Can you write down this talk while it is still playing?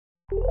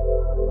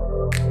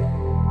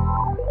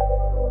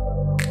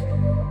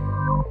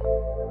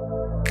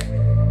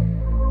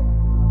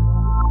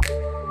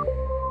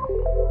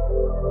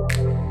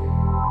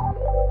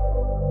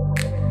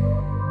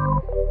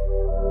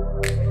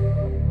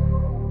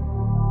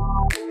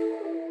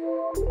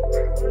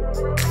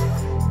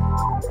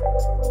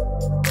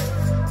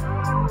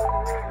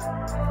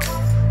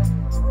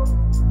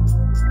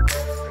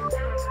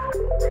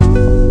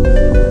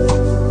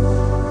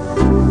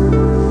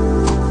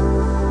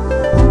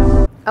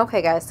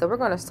Okay guys, so we're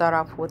going to start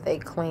off with a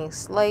clean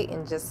slate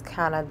and just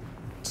kind of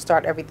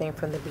start everything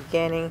from the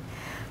beginning.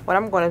 What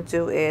I'm going to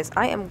do is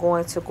I am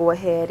going to go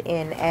ahead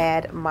and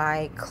add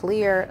my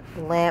clear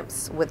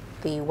lamps with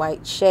the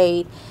white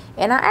shade,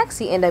 and I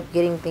actually end up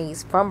getting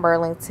these from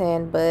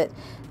Burlington, but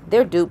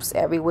they're dupes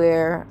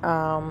everywhere.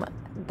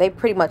 They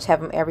pretty much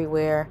have them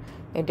everywhere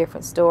in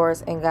different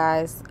stores. And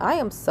guys, I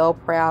am so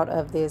proud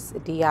of this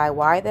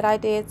DIY that I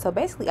did. So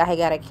basically I had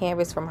got a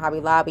canvas from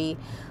Hobby Lobby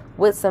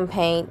with some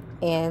paint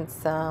and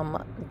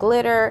some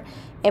glitter,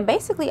 and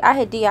basically I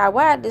had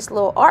DIY'd this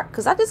little art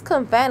because I just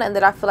couldn't find nothing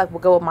that I feel like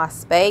would go with my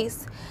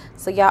space.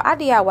 So y'all, I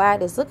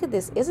DIY'd this. Look at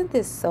this. Isn't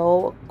this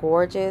so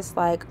gorgeous?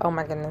 Like, oh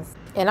my goodness.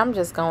 And I'm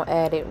just gonna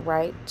add it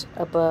right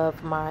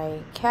above my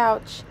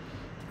couch,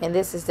 and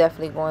this is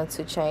definitely going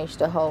to change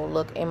the whole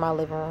look in my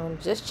living room.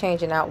 Just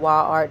changing out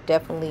wall art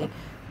definitely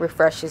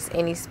refreshes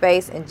any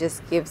space and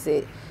just gives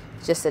it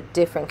just a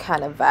different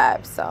kind of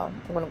vibe. So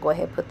I'm gonna go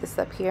ahead and put this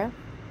up here.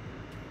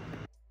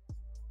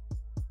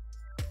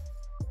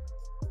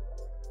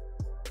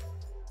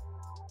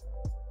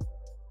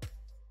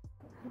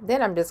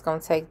 Then I'm just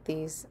going to take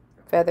these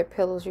feather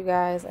pillows, you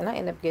guys, and I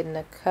end up getting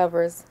the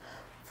covers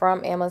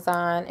from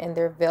Amazon, and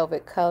they're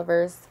velvet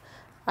covers.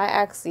 I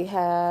actually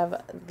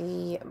have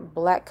the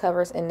black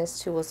covers in this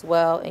too as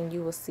well, and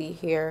you will see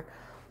here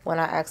when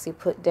I actually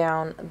put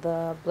down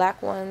the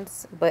black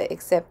ones, but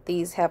except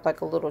these have like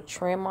a little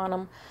trim on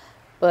them.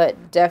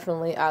 But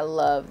definitely I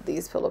love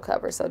these pillow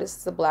covers. So this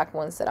is the black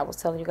ones that I was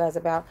telling you guys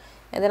about,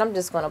 and then I'm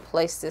just going to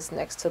place this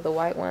next to the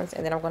white ones,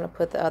 and then I'm going to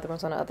put the other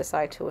ones on the other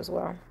side too as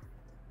well.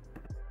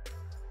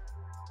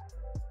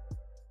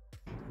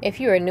 If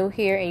you are new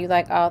here and you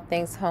like all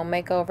things home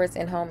makeovers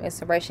and home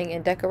inspiration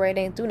and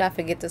decorating, do not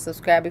forget to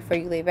subscribe before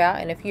you leave out.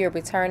 And if you're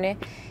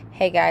returning,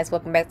 hey guys,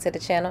 welcome back to the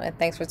channel, and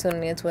thanks for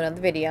tuning in to another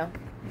video.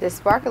 This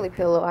sparkly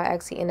pillow I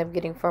actually end up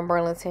getting from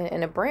Burlington,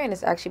 and the brand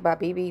is actually by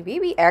BB.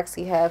 BB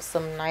actually has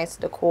some nice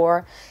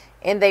decor,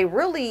 and they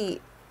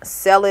really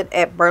sell it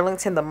at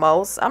Burlington the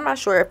most. I'm not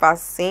sure if I've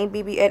seen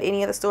BB at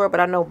any other store, but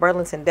I know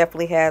Burlington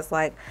definitely has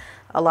like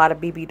a lot of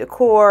BB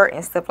decor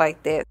and stuff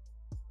like that.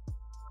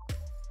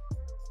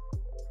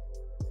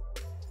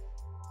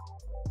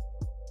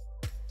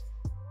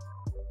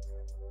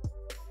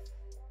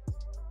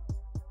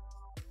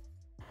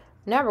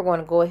 Now we're going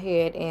to go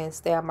ahead and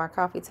stab my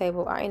coffee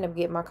table. I end up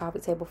getting my coffee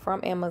table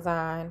from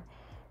Amazon,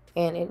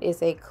 and it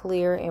is a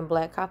clear and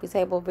black coffee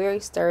table, very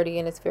sturdy,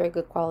 and it's very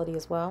good quality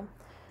as well.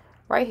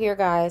 Right here,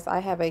 guys, I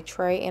have a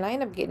tray, and I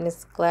end up getting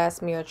this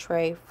glass mirror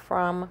tray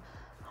from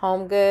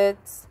Home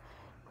Goods,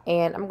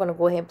 and I'm going to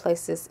go ahead and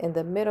place this in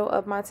the middle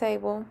of my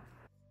table.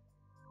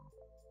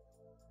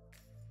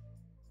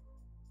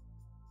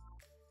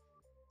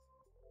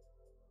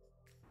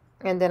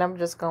 And then I'm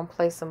just going to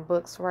place some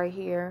books right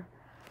here,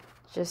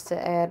 just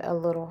to add a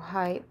little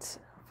height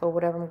for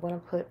whatever I'm going to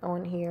put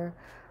on here.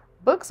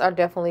 Books are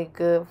definitely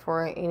good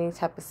for any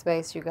type of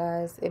space, you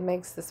guys. It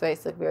makes the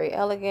space look very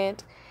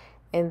elegant,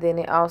 and then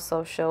it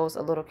also shows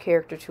a little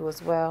character too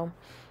as well.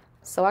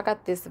 So I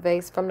got this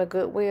vase from the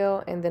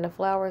Goodwill, and then the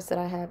flowers that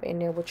I have in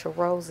there, which are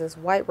roses,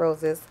 white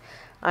roses,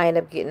 I end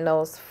up getting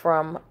those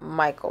from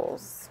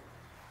Michael's.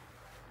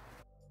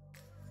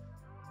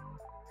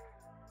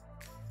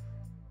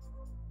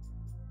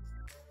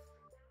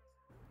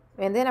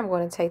 And then I'm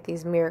going to take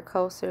these mirror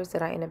coasters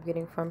that I end up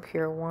getting from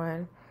Pure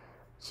One,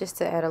 just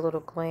to add a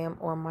little glam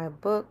on my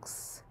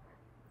books,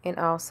 and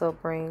also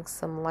bring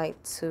some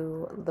light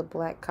to the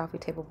black coffee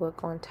table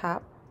book on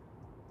top.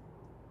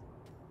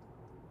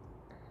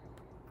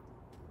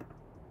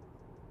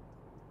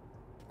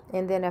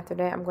 And then after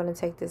that, I'm going to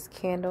take this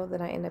candle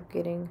that I end up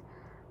getting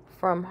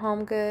from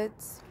Home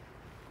Goods,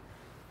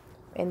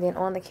 and then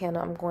on the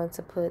candle I'm going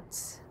to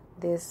put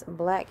this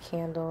black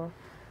candle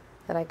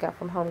that I got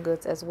from Home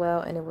Goods as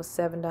well, and it was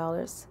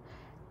 $7,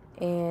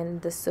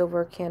 and the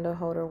silver candle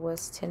holder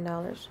was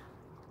 $10.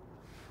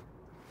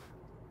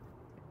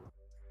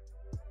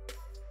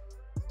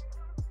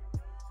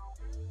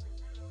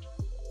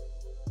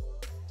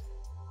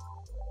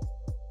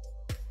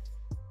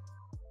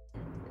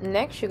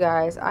 Next, you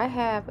guys, I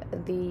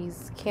have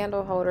these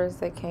candle holders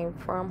that came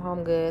from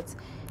Home Goods.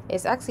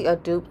 It's actually a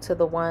dupe to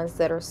the ones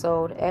that are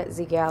sold at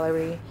Z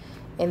Gallery,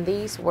 and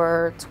these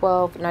were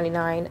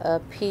 $12.99 a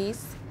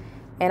piece.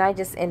 And I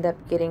just end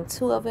up getting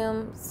 2 of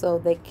them so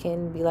they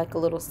can be like a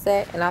little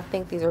set. And I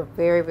think these are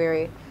very,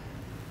 very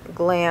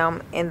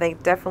glam, and they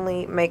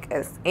definitely make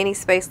any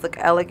space look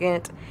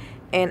elegant.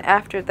 And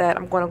after that,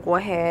 I'm going to go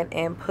ahead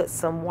and put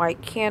some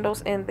white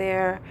candles in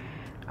there.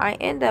 I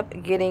end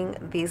up getting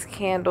these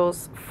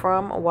candles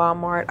from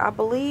Walmart. I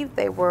believe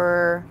they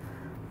were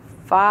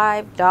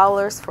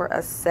 $5 for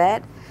a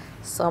set.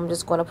 So I'm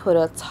just going to put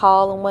a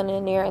tall one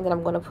in there, and then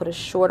I'm going to put a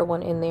shorter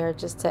one in there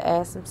just to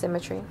add some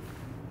symmetry.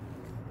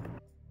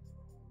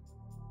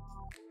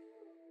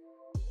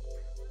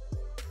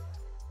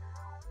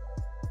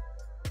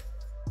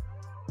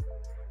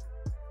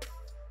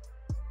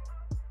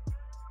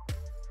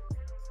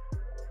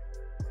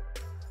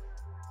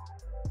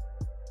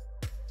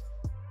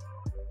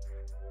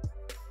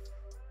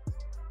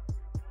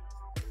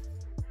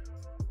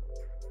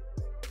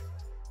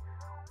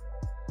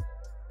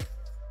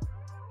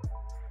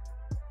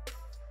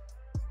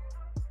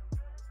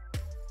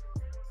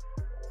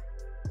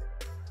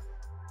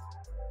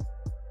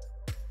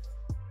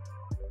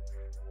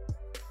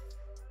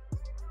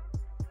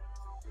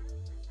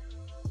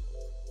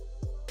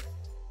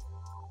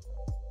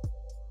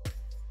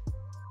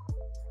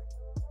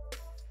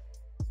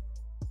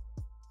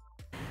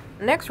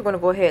 Next, we're going to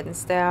go ahead and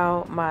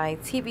style my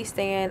TV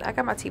stand. I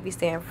got my TV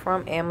stand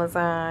from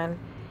Amazon,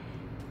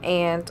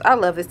 and I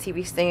love this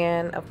TV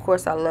stand. Of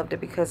course, I loved it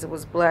because it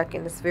was black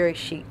and it's very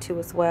chic too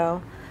as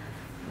well.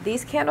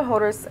 These candle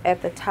holders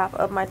at the top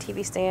of my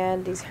TV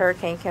stand, these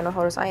hurricane candle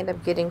holders, I end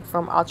up getting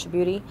from Ultra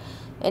Beauty.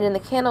 And then the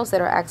candles that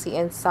are actually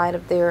inside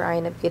of there, I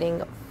end up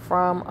getting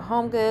from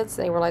Home Goods.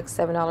 They were like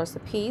 $7 a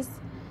piece.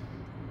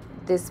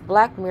 This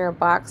black mirror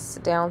box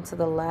down to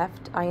the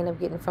left, I end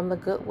up getting from the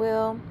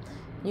Goodwill.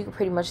 You can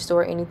pretty much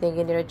store anything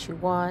in there that you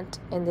want.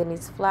 And then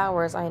these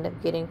flowers I end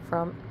up getting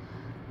from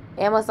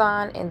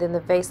Amazon. And then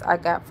the vase I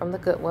got from the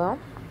Goodwill.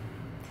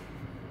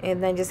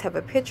 And then just have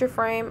a picture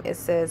frame. It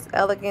says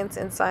Elegance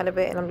inside of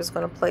it. And I'm just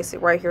going to place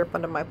it right here up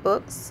under my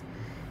books.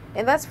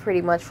 And that's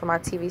pretty much for my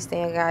TV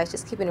stand, guys.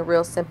 Just keeping it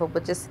real simple,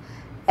 but just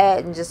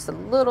adding just a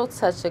little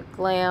touch of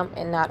glam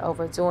and not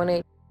overdoing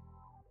it.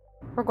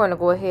 We're going to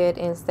go ahead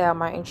and style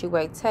my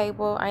entryway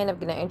table. I ended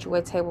up getting an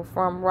entryway table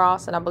from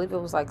Ross, and I believe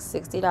it was like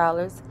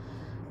 $60.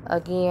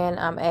 Again,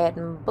 I'm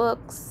adding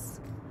books.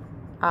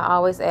 I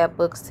always add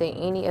books to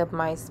any of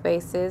my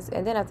spaces.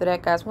 And then after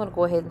that, guys, I'm going to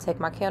go ahead and take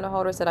my candle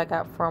holders that I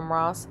got from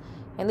Ross.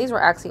 And these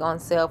were actually on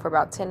sale for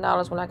about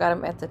 $10 when I got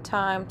them at the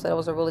time. So that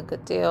was a really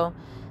good deal.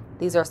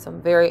 These are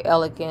some very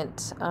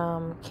elegant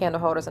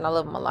candle holders, and I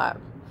love them a lot.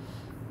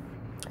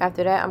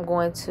 After that, I'm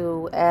going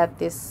to add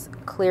this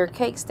clear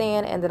cake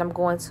stand. And then I'm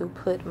going to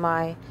put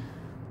my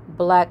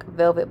black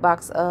velvet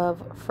box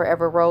of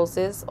Forever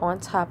Roses on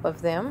top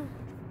of them.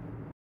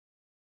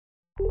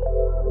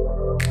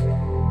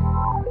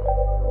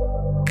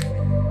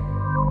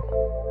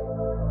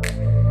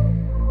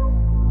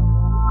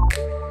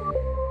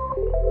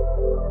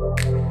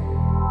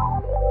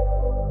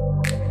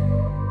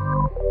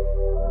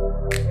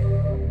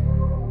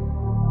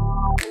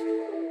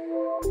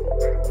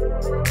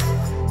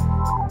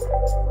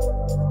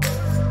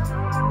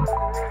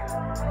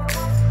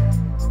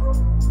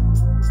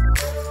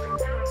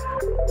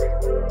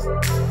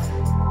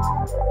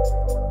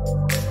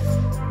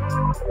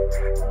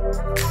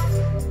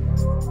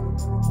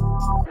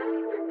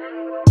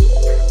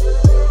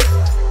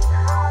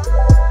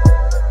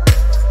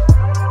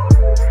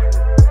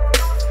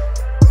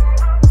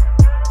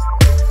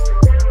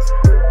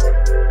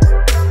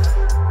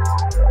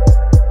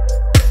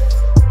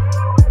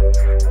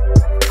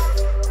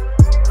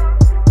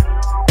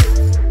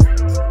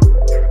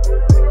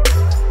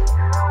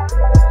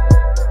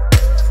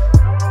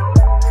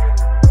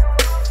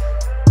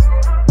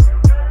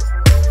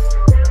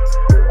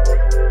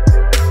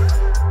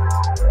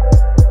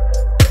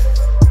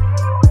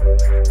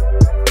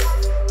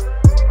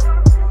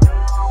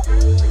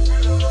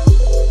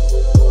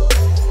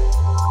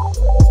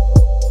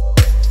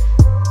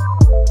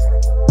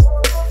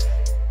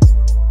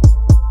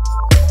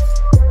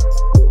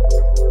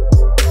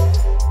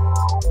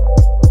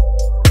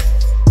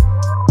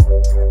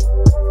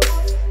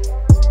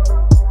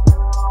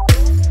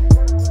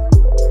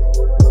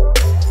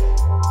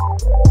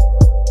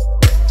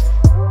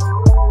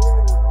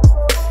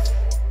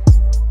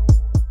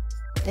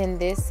 And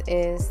this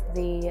is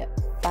the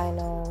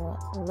final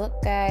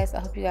look, guys. I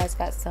hope you guys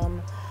got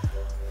some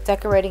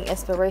decorating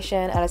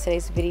inspiration out of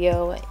today's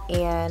video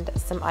and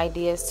some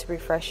ideas to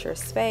refresh your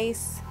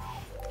space.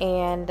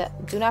 And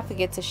do not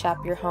forget to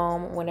shop your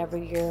home whenever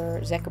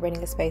you're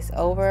decorating a space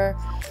over,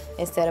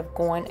 instead of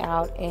going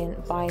out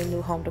and buying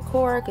new home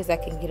decor, because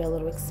that can get a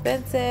little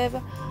expensive.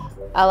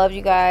 I love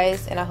you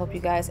guys, and I hope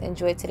you guys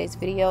enjoyed today's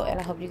video, and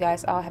I hope you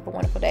guys all have a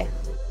wonderful day.